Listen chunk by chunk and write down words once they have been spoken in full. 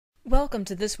Welcome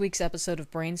to this week's episode of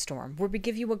Brainstorm, where we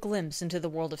give you a glimpse into the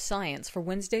world of science for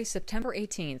Wednesday, September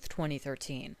 18th,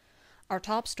 2013. Our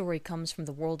top story comes from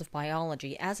the world of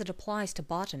biology as it applies to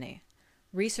botany.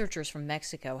 Researchers from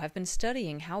Mexico have been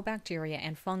studying how bacteria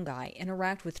and fungi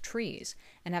interact with trees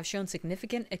and have shown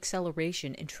significant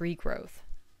acceleration in tree growth.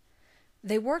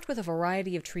 They worked with a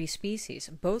variety of tree species,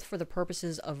 both for the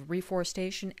purposes of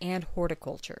reforestation and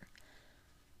horticulture.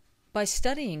 By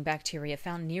studying bacteria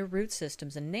found near root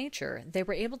systems in nature, they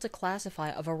were able to classify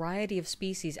a variety of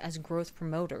species as growth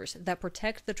promoters that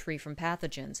protect the tree from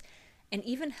pathogens and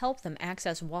even help them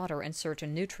access water and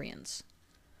certain nutrients.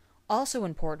 Also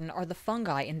important are the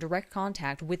fungi in direct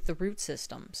contact with the root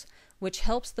systems, which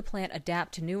helps the plant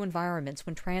adapt to new environments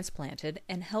when transplanted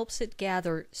and helps it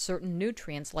gather certain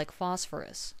nutrients like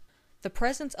phosphorus. The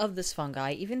presence of this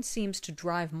fungi even seems to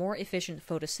drive more efficient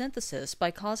photosynthesis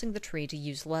by causing the tree to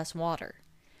use less water.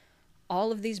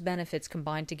 All of these benefits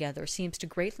combined together seems to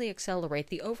greatly accelerate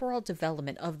the overall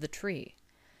development of the tree.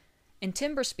 In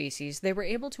timber species, they were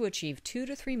able to achieve 2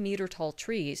 to 3 meter tall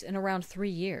trees in around 3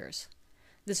 years.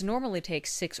 This normally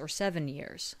takes 6 or 7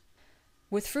 years.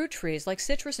 With fruit trees like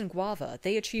citrus and guava,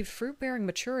 they achieved fruit-bearing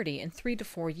maturity in 3 to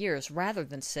 4 years rather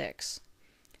than 6.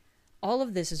 All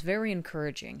of this is very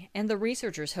encouraging, and the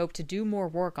researchers hope to do more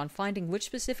work on finding which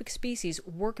specific species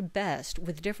work best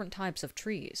with different types of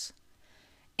trees,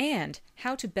 and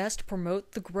how to best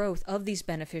promote the growth of these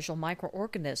beneficial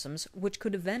microorganisms, which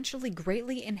could eventually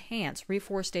greatly enhance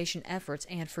reforestation efforts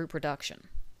and fruit production.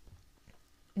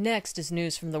 Next is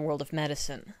news from the world of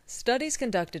medicine. Studies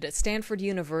conducted at Stanford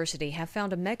University have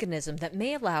found a mechanism that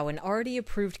may allow an already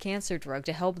approved cancer drug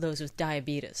to help those with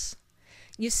diabetes.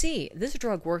 You see, this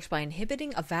drug works by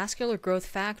inhibiting a vascular growth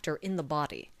factor in the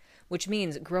body, which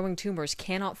means growing tumors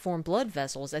cannot form blood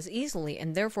vessels as easily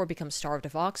and therefore become starved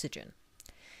of oxygen.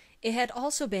 It had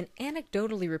also been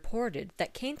anecdotally reported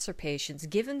that cancer patients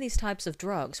given these types of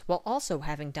drugs while also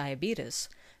having diabetes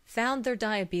found their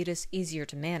diabetes easier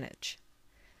to manage.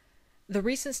 The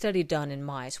recent study done in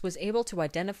mice was able to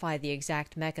identify the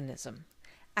exact mechanism.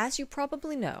 As you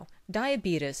probably know,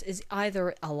 diabetes is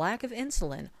either a lack of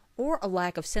insulin or a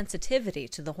lack of sensitivity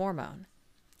to the hormone,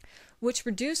 which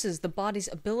reduces the body's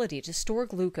ability to store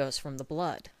glucose from the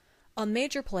blood. A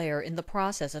major player in the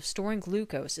process of storing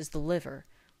glucose is the liver,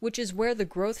 which is where the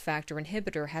growth factor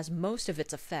inhibitor has most of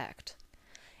its effect.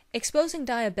 Exposing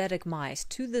diabetic mice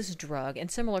to this drug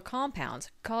and similar compounds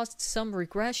caused some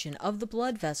regression of the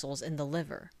blood vessels in the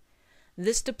liver.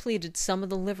 This depleted some of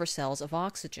the liver cells of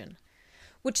oxygen,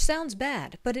 which sounds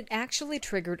bad, but it actually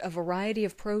triggered a variety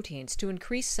of proteins to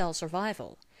increase cell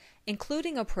survival,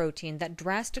 including a protein that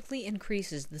drastically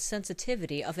increases the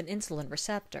sensitivity of an insulin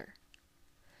receptor.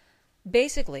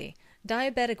 Basically,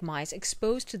 diabetic mice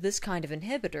exposed to this kind of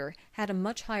inhibitor had a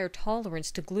much higher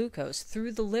tolerance to glucose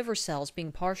through the liver cells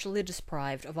being partially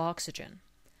deprived of oxygen.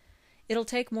 It'll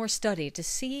take more study to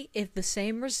see if the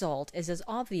same result is as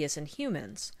obvious in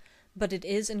humans, but it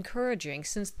is encouraging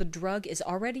since the drug is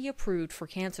already approved for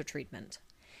cancer treatment.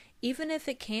 Even if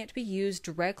it can't be used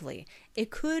directly, it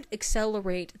could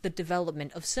accelerate the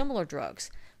development of similar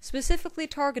drugs, specifically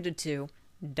targeted to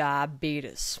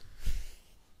diabetes.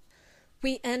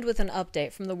 We end with an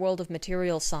update from the world of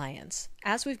material science.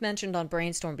 As we've mentioned on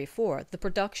Brainstorm before, the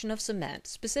production of cement,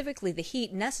 specifically the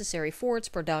heat necessary for its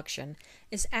production,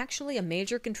 is actually a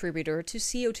major contributor to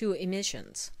CO2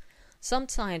 emissions. Some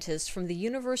scientists from the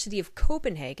University of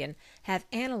Copenhagen have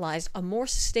analyzed a more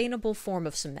sustainable form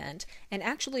of cement and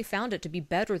actually found it to be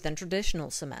better than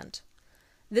traditional cement.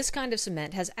 This kind of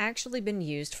cement has actually been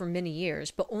used for many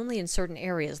years, but only in certain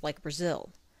areas like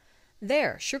Brazil.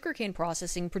 There, sugarcane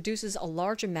processing produces a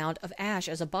large amount of ash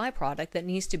as a byproduct that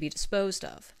needs to be disposed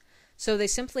of. So they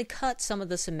simply cut some of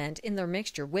the cement in their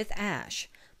mixture with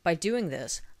ash. By doing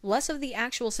this, less of the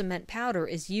actual cement powder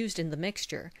is used in the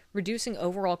mixture, reducing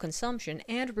overall consumption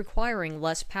and requiring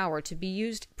less power to be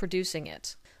used producing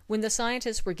it. When the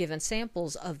scientists were given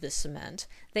samples of this cement,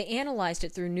 they analyzed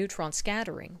it through neutron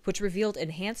scattering, which revealed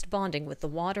enhanced bonding with the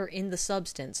water in the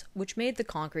substance, which made the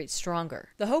concrete stronger.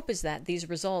 The hope is that these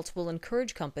results will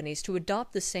encourage companies to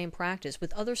adopt the same practice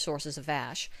with other sources of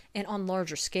ash and on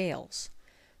larger scales,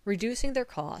 reducing their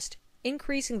cost,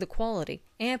 increasing the quality,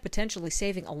 and potentially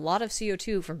saving a lot of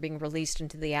CO2 from being released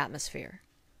into the atmosphere.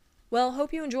 Well,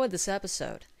 hope you enjoyed this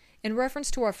episode. In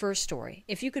reference to our first story,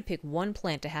 if you could pick one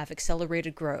plant to have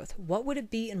accelerated growth, what would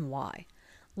it be and why?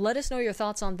 Let us know your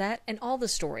thoughts on that and all the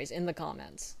stories in the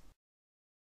comments.